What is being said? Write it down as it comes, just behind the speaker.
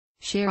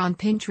Share on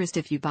Pinterest.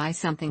 If you buy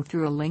something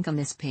through a link on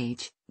this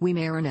page, we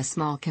may earn a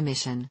small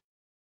commission.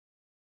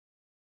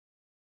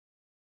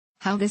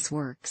 How this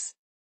works.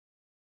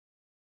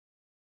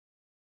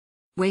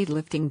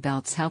 Weightlifting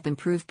belts help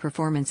improve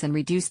performance and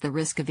reduce the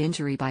risk of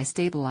injury by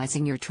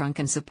stabilizing your trunk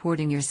and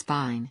supporting your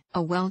spine.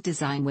 A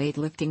well-designed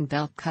weightlifting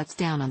belt cuts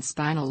down on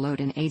spinal load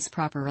and aids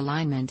proper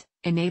alignment,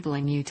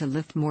 enabling you to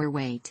lift more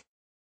weight.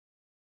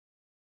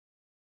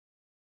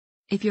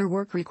 If your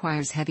work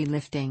requires heavy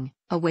lifting,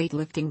 a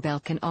weightlifting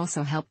belt can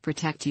also help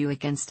protect you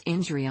against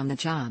injury on the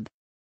job.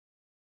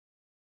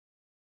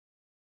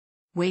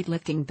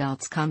 Weightlifting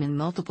belts come in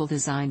multiple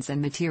designs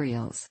and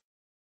materials.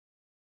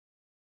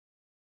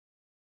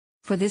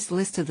 For this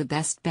list of the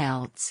best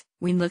belts,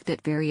 we looked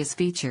at various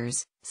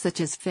features,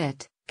 such as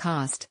fit,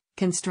 cost,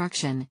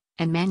 construction,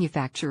 and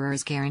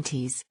manufacturer's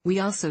guarantees. We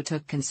also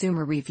took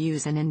consumer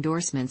reviews and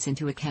endorsements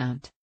into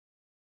account.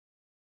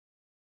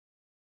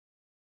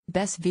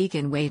 Best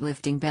vegan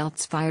weightlifting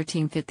belts.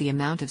 Fireteam Fit. The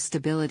amount of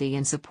stability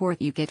and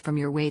support you get from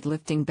your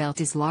weightlifting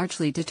belt is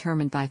largely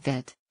determined by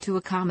fit. To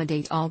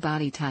accommodate all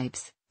body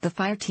types, the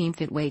Fireteam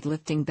Fit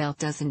weightlifting belt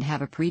doesn't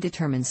have a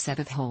predetermined set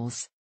of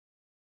holes.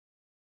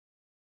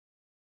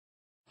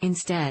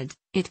 Instead,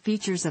 it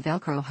features a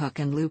Velcro hook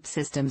and loop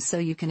system so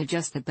you can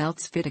adjust the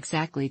belt's fit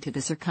exactly to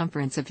the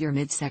circumference of your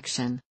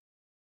midsection.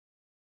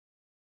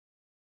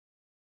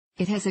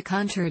 It has a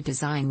contoured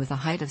design with a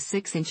height of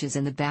 6 inches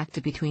in the back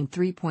to between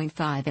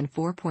 3.5 and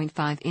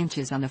 4.5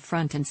 inches on the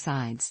front and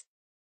sides.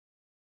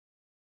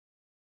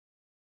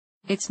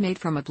 It's made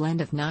from a blend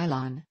of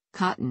nylon,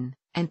 cotton,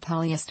 and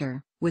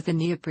polyester, with a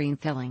neoprene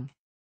filling.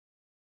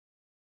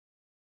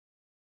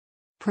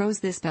 Pros.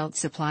 This belt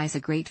supplies a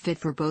great fit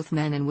for both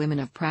men and women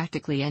of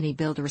practically any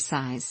build or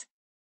size.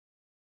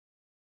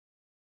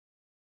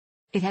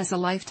 It has a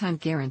lifetime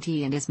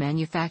guarantee and is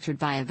manufactured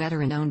by a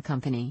veteran-owned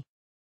company.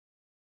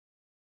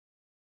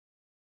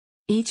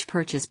 Each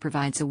purchase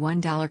provides a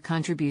 $1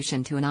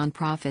 contribution to a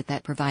nonprofit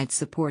that provides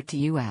support to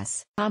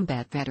U.S.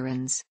 combat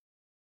veterans.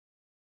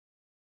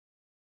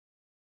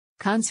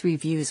 Cons.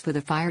 Reviews for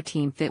the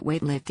Fireteam Fit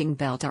weightlifting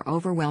belt are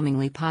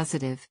overwhelmingly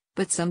positive,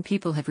 but some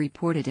people have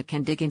reported it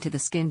can dig into the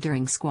skin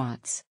during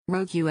squats.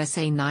 Rogue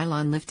USA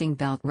Nylon Lifting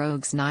Belt.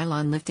 Rogue's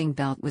nylon lifting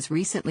belt was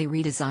recently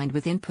redesigned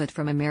with input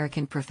from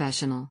American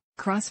professional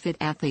CrossFit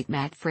athlete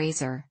Matt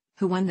Fraser,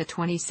 who won the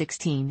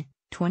 2016,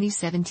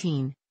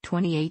 2017,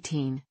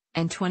 2018,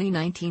 and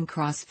 2019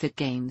 CrossFit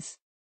Games.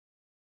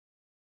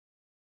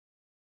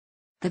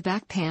 The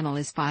back panel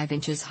is 5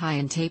 inches high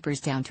and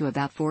tapers down to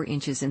about 4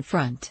 inches in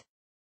front.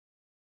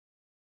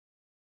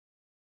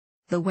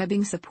 The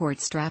webbing support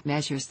strap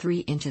measures 3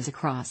 inches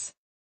across.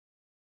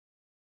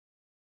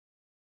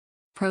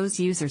 Pros.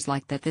 Users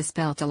like that this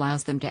belt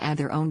allows them to add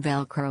their own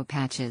Velcro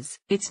patches.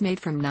 It's made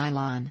from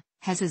nylon,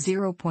 has a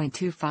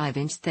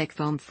 0.25-inch thick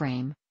foam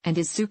frame, and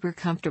is super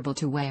comfortable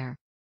to wear.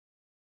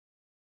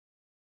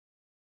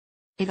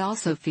 It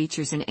also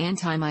features an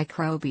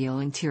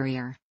antimicrobial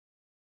interior.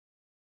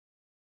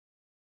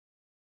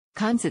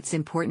 Cons. It's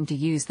important to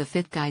use the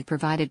fit guide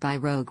provided by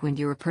Rogue when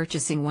you are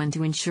purchasing one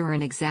to ensure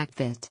an exact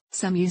fit.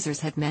 Some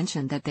users have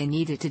mentioned that they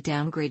needed to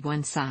downgrade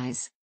one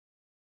size.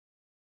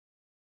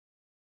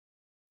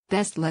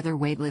 Best leather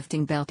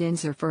weightlifting belt.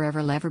 Inzer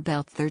Forever Lever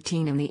Belt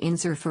 13. The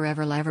Inzer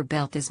Forever Lever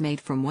Belt is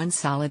made from one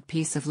solid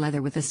piece of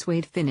leather with a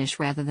suede finish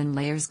rather than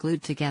layers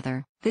glued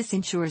together. This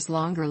ensures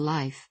longer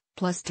life,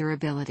 plus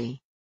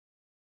durability.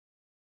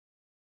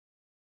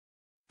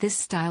 This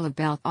style of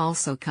belt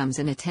also comes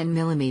in a 10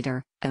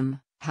 mm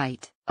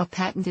height. A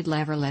patented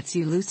lever lets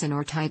you loosen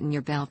or tighten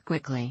your belt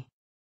quickly.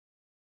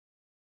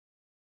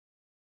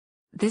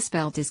 This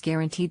belt is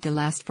guaranteed to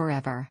last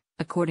forever,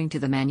 according to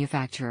the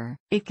manufacturer.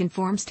 It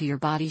conforms to your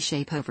body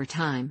shape over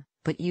time,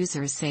 but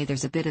users say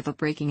there's a bit of a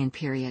breaking-in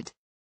period.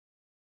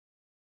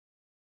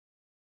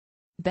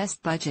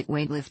 Best budget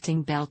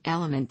weightlifting belt.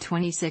 Element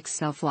 26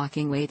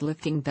 self-locking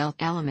weightlifting belt.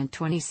 Element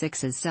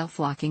 26's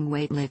self-locking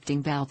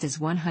weightlifting belt is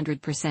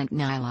 100%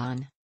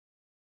 nylon.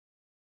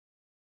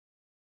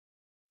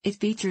 It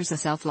features a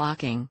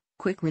self-locking,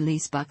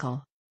 quick-release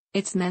buckle.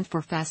 It's meant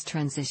for fast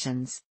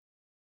transitions.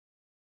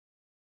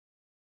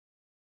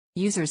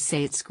 Users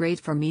say it's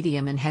great for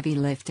medium and heavy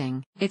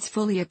lifting. It's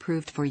fully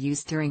approved for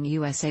use during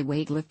USA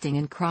weightlifting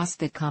and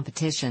CrossFit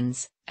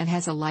competitions, and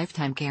has a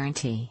lifetime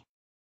guarantee.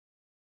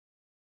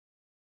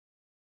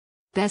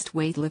 Best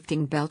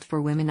weightlifting belt for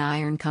women.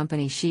 Iron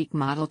Company Chic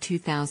Model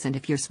 2000.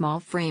 If you're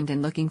small-framed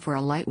and looking for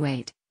a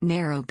lightweight,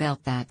 narrow belt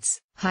that's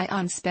high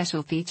on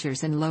special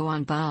features and low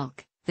on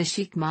bulk, the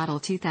Chic Model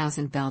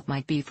 2000 belt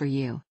might be for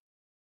you.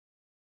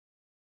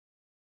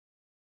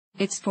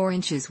 It's 4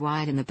 inches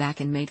wide in the back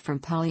and made from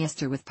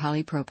polyester with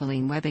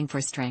polypropylene webbing for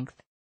strength.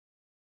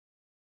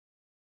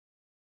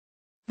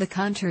 The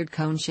contoured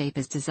cone shape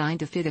is designed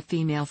to fit a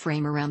female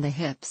frame around the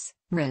hips,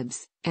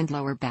 ribs, and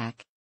lower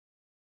back.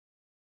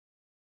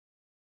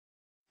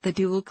 The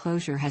dual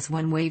closure has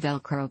one-way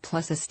Velcro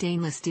plus a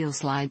stainless steel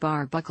slide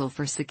bar buckle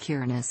for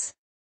secureness.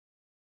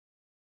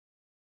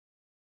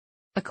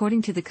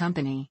 According to the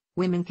company,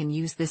 women can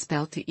use this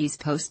belt to ease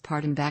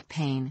postpartum back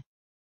pain.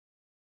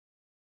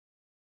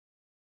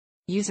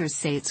 Users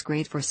say it's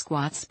great for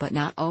squats but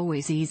not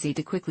always easy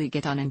to quickly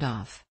get on and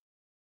off.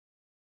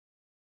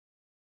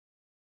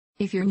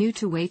 If you're new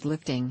to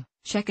weightlifting,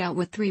 check out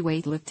what 3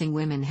 weightlifting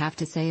women have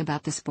to say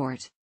about the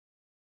sport.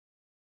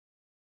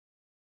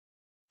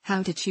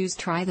 How to choose.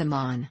 Try them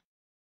on.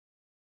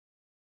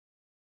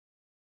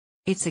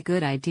 It's a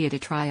good idea to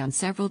try on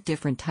several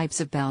different types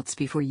of belts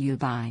before you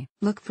buy.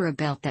 Look for a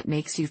belt that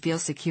makes you feel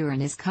secure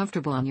and is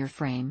comfortable on your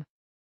frame.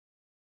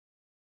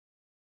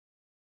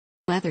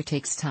 Leather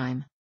takes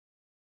time.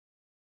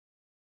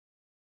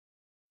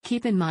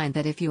 Keep in mind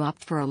that if you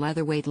opt for a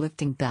leather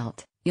weightlifting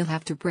belt, you'll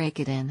have to break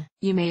it in.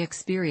 You may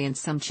experience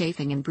some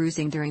chafing and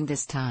bruising during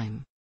this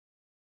time.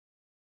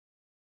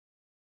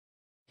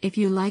 If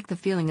you like the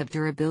feeling of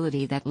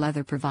durability that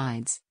leather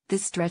provides,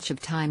 this stretch of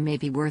time may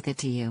be worth it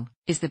to you.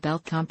 Is the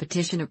belt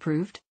competition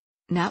approved?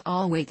 Not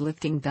all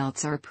weightlifting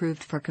belts are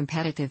approved for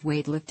competitive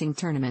weightlifting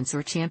tournaments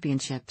or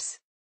championships.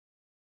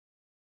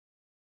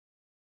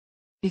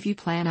 If you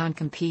plan on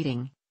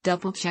competing,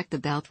 double-check the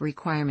belt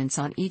requirements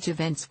on each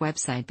event's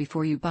website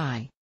before you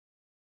buy.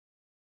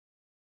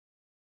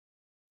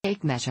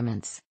 Take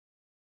measurements.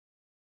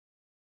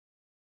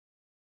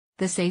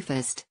 The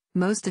safest,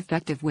 most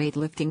effective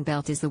weightlifting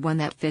belt is the one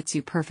that fits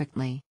you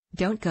perfectly.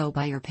 Don't go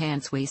by your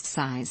pants waist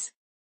size.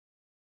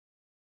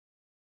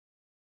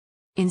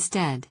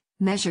 Instead,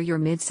 measure your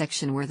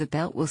midsection where the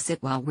belt will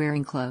sit while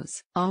wearing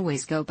clothes.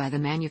 Always go by the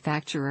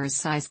manufacturer's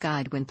size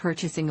guide when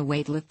purchasing a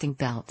weightlifting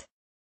belt.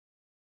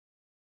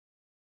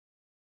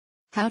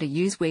 How to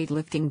use.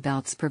 Weightlifting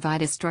belts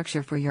provide a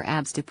structure for your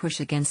abs to push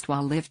against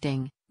while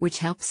lifting, which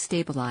helps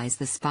stabilize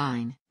the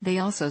spine. They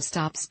also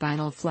stop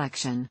spinal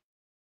flexion.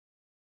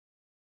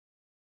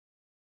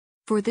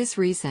 For this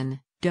reason,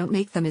 don't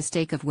make the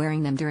mistake of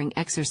wearing them during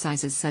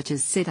exercises such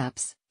as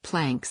sit-ups,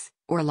 planks,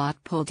 or lat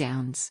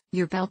pull-downs.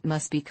 Your belt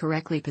must be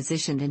correctly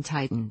positioned and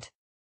tightened.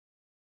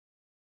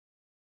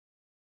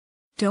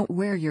 Don't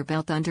wear your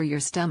belt under your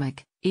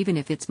stomach, even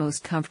if it's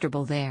most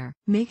comfortable there.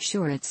 Make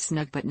sure it's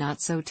snug but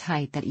not so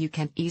tight that you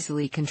can't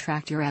easily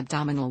contract your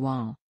abdominal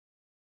wall.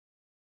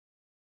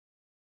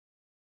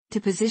 To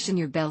position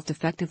your belt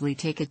effectively,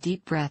 take a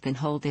deep breath and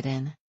hold it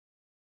in.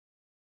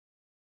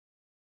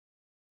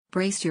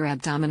 Brace your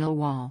abdominal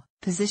wall.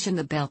 Position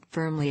the belt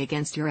firmly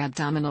against your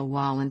abdominal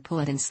wall and pull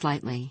it in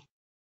slightly.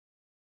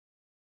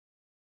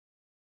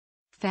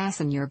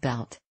 Fasten your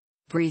belt.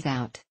 Breathe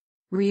out.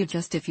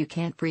 Readjust if you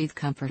can't breathe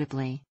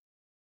comfortably.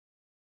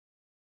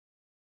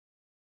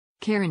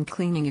 Care in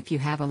cleaning. If you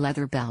have a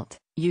leather belt,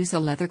 use a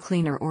leather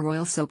cleaner or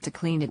oil soap to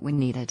clean it when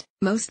needed.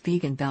 Most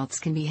vegan belts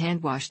can be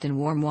hand washed in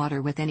warm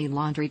water with any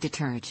laundry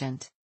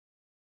detergent.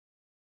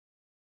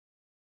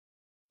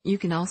 You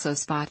can also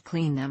spot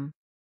clean them.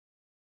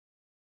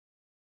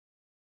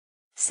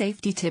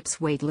 Safety tips.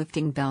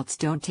 Weightlifting belts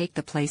don't take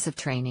the place of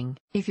training.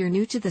 If you're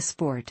new to the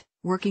sport,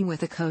 working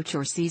with a coach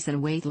or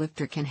seasoned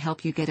weightlifter can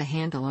help you get a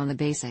handle on the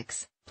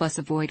basics, plus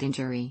avoid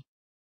injury.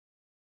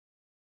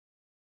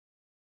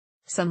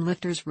 Some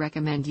lifters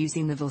recommend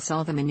using the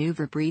Valsalva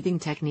maneuver breathing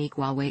technique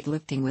while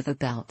weightlifting with a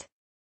belt.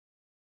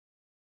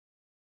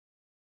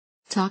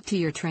 Talk to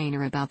your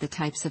trainer about the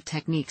types of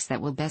techniques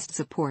that will best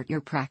support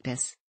your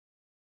practice.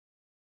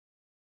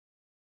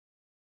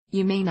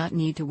 You may not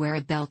need to wear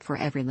a belt for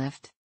every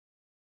lift.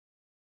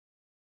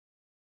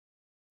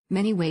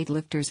 Many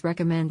weightlifters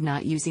recommend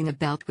not using a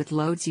belt with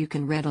loads you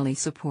can readily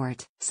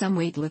support. Some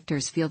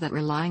weightlifters feel that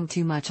relying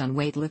too much on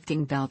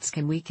weightlifting belts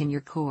can weaken your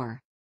core.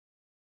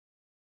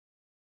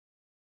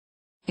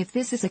 If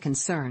this is a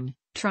concern,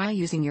 try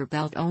using your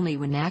belt only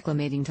when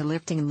acclimating to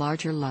lifting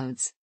larger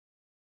loads.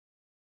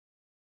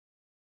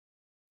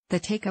 The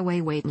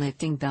takeaway: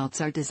 weightlifting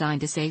belts are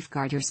designed to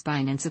safeguard your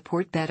spine and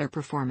support better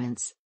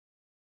performance.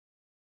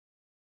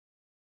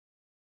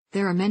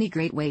 There are many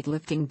great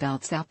weightlifting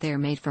belts out there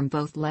made from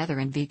both leather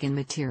and vegan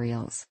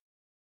materials.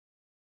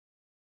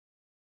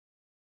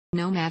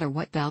 No matter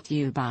what belt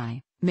you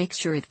buy, make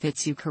sure it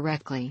fits you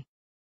correctly.